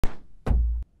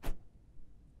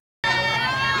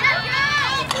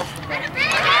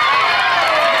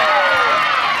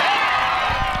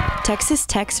Texas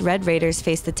Tech's Red Raiders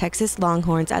face the Texas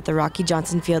Longhorns at the Rocky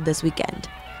Johnson Field this weekend.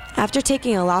 After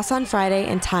taking a loss on Friday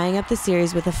and tying up the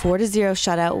series with a 4-0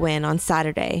 shutout win on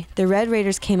Saturday, the Red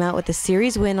Raiders came out with a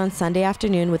series win on Sunday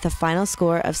afternoon with a final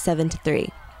score of 7-3.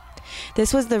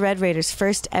 This was the Red Raiders'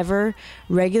 first ever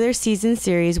regular season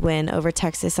series win over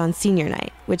Texas on senior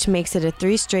night, which makes it a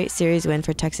 3 straight series win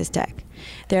for Texas Tech.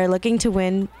 They are looking to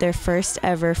win their first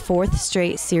ever 4th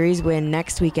straight series win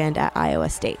next weekend at Iowa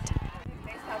State.